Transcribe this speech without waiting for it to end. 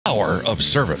power of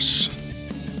service.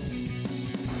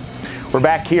 We're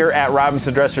back here at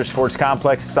Robinson Dresser Sports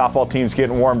Complex. Softball team's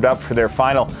getting warmed up for their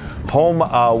final home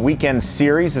weekend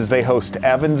series as they host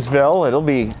Evansville. It'll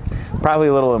be probably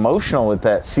a little emotional with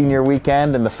that senior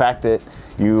weekend and the fact that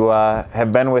you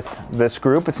have been with this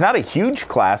group. It's not a huge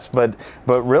class, but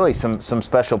really some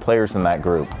special players in that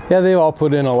group. Yeah, they've all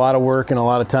put in a lot of work and a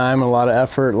lot of time and a lot of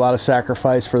effort, a lot of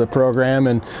sacrifice for the program,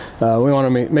 and we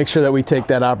want to make sure that we take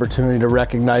that opportunity to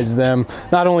recognize them,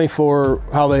 not only for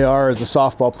how they are as a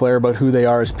softball player, but who they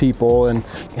are as people and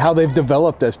how they've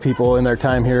developed as people in their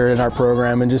time here in our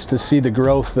program, and just to see the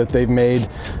growth that they've made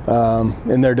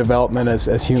in their development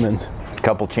as humans.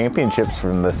 Couple championships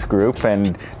from this group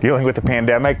and dealing with the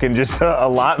pandemic and just a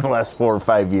lot in the last 4 or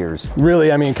 5 years.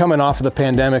 Really, I mean, coming off of the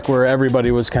pandemic where everybody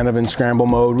was kind of in scramble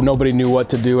mode, nobody knew what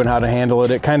to do and how to handle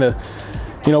it, it kind of,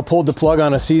 you know, pulled the plug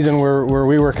on a season where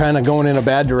we were kind of going in a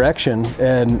bad direction,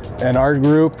 and our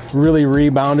group really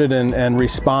rebounded and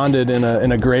responded in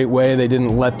a great way. They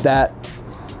didn't let that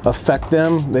affect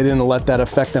them. They didn't let that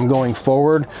affect them going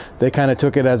forward. They kind of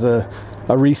took it as a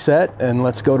reset and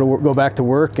let's go back to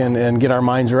work and get our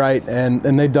minds right, and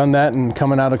they've done that, and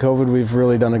coming out of COVID we've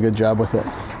really done a good job with it.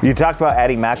 You talked about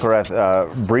Addie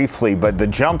McElrath briefly, but the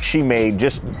jump she made,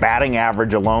 just batting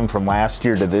average alone from last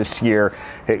year to this year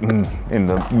in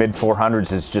the mid 400s,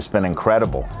 has just been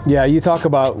incredible. Yeah, you talk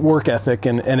about work ethic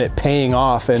and it paying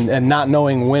off and not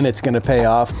knowing when it's going to pay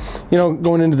off. You know,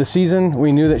 going into the season,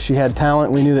 we knew that she had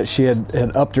talent. We knew that she had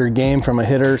upped her game from a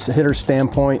hitter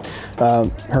standpoint.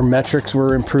 Her metrics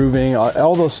were improving.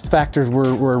 All those factors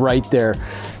were right there.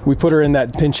 We put her in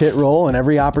that pinch hit role, and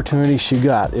every opportunity she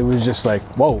got, it was just like,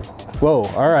 whoa,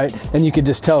 all right. And you could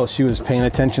just tell she was paying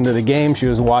attention to the game. She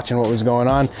was watching what was going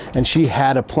on, and she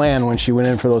had a plan when she went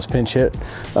in for those pinch hit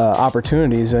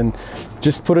opportunities, and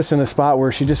just put us in a spot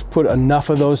where she just put enough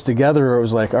of those together where it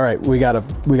was like, all right, we gotta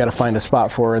find a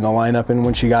spot for her in the lineup. And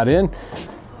when she got in,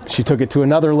 she took it to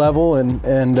another level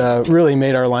and really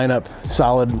made our lineup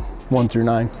solid 1 through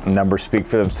 9. Numbers speak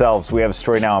for themselves. We have a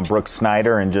story now on Brooke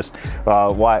Snyder and just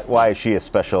why is she a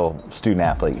special student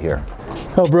athlete here?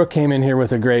 Well, Brooke came in here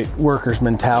with a great worker's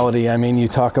mentality. I mean, you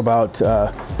talk about,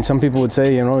 some people would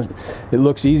say, you know, it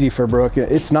looks easy for Brooke.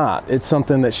 It's not. It's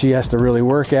something that she has to really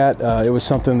work at. It was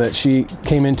something that she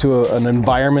came into an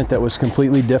environment that was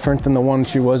completely different than the one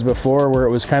she was before, where it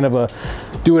was kind of a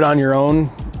do it on your own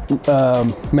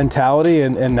mentality,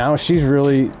 and now she's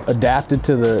really adapted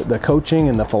to the coaching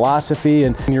and the philosophy,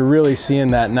 and you're really seeing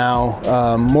that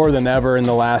now more than ever in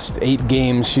the last 8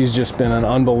 games. She's just been an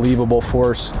unbelievable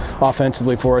force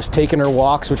offensively for us, taking her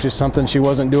walks, which is something she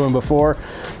wasn't doing before,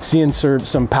 seeing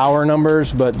some power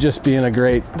numbers, but just being a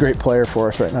great player for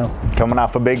us right now. Coming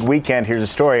off a big weekend, here's a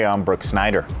story on Brooke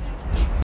Snyder.